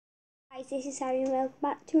Guys, this is Harry and welcome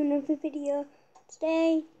back to another video.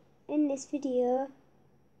 Today, in this video,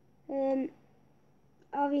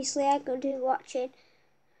 obviously I'm going to be watching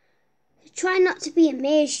Try Not to Be a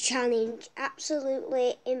Maze challenge.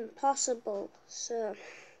 Absolutely impossible. So,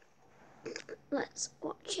 let's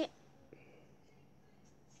watch it.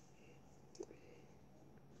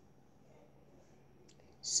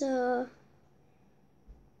 So,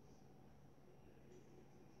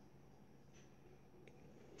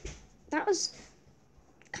 that was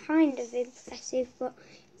kind of impressive, but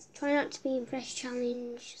it's Try Not to Be Impressed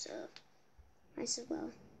challenge, so might as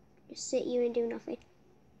well just sit here and do nothing.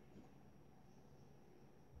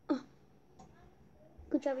 Oh,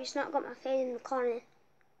 good job, it's not got my face in the corner.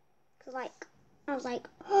 Cause I was like,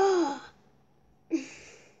 oh,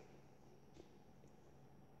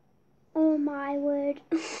 oh my word.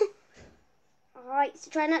 Alright,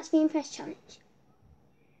 so Try Not to Be Impressed challenge.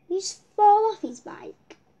 He just fall off his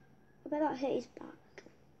bike. I bet that hurt his back.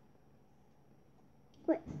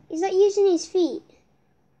 Wait, is that using his feet?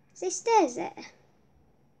 Is there stairs there?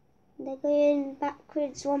 They're going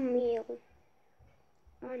backwards one wheel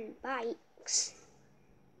on bikes.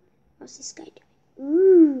 What's this guy doing?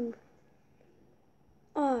 Ooh.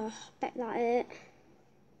 Oh, bet that hurt.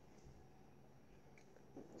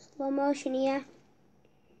 Slow motion here.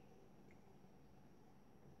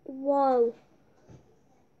 Whoa.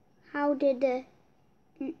 How did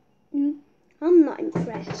I'm not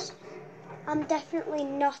impressed. I'm definitely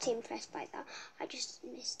not impressed by that. I just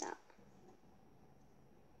missed that.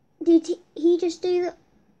 Did he just do that?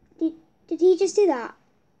 Did he just do that?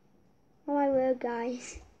 Oh my word,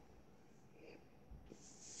 guys.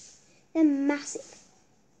 They're massive.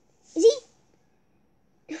 Is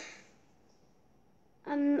he?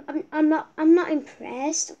 I'm not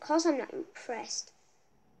impressed. Of course I'm not impressed.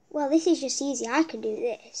 Well, this is just easy. I could do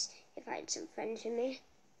this if I had some friends with me.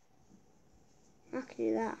 I could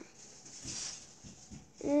do that.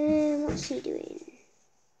 What's he doing?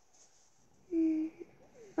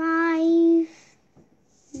 5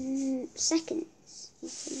 seconds.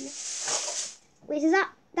 Wait, so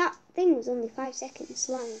that thing was only 5 seconds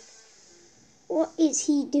long. What is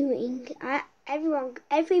he doing?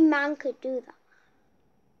 Every man could do that.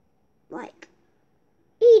 Like,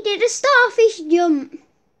 he did a starfish jump.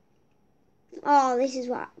 Oh, this is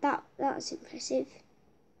what that was impressive.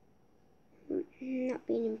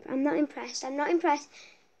 I'm not impressed. I'm not impressed.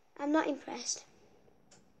 I'm not impressed.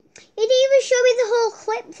 He didn't even show me the whole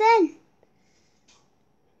clip then.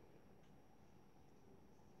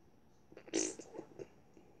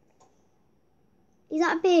 Is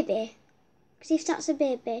that a baby? Because if that's a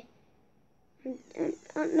baby,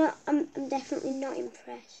 I'm definitely not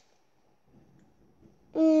impressed.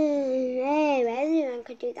 Anyone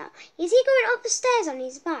could do that. Is he going up the stairs on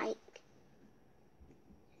his bike?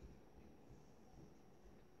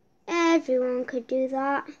 Everyone could do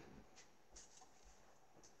that.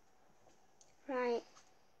 Right.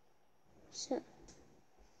 So.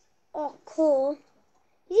 Oh, cool.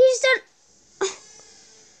 Is he just done? Oh,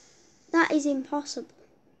 that is impossible.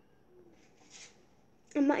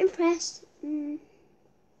 I'm not impressed. If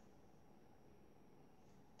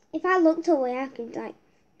I looked away, I could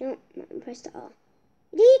no, not impressed at all.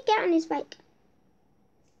 Did he get on his bike?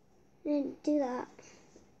 And do that.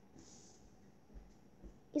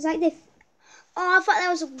 It's like this. Oh, I thought that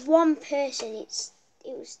was one person. It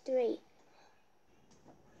was 3.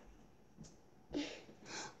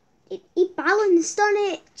 He balanced on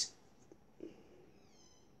it.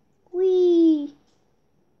 Whee!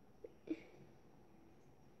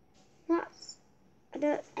 That's.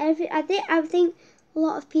 I think a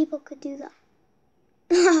lot of people could do that.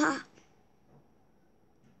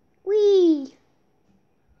 Whee!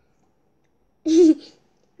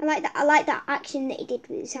 I like that. I like that action that he did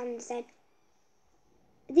with his hands then.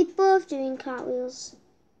 Are they both doing cartwheels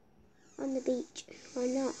on the beach or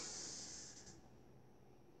not?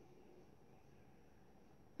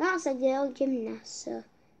 That's a girl gymnast, so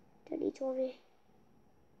don't need to worry.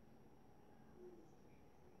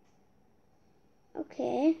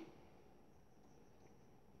 Okay.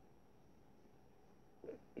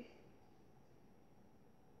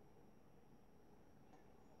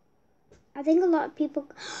 I think a lot of people.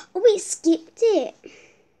 Oh, we skipped it.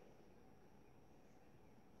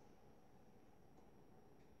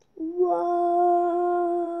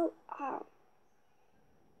 Whoa! Ow.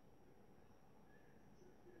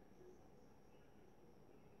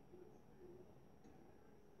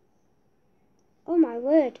 Oh my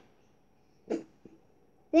word!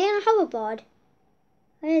 They're on a hoverboard.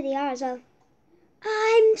 There they are as well.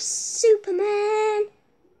 I'm Superman.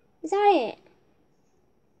 Is that it?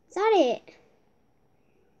 Is that it?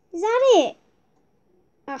 Is that it?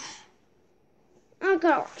 Ugh. I've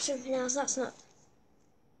got to watch something else. That's not.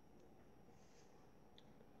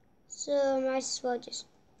 So I might as well just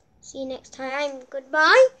see you next time.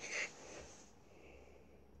 Goodbye.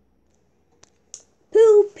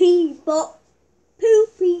 Poopy butt.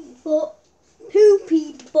 Poopy butt.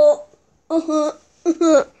 Poopy butt.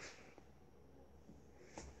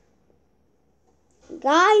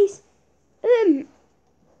 Guys,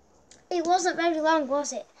 it wasn't very long,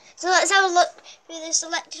 was it? So let's have a look through the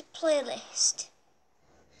selected playlist.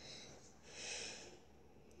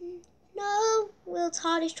 No, Will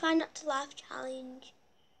Hardy's Try Not to Laugh challenge.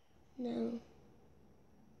 No.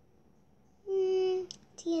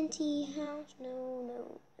 TNT House.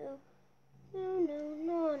 No.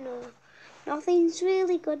 Nothing's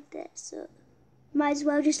really good there, so might as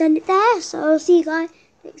well just end it there. So I'll see you guys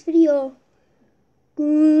next video.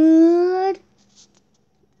 Good.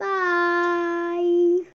 Bye.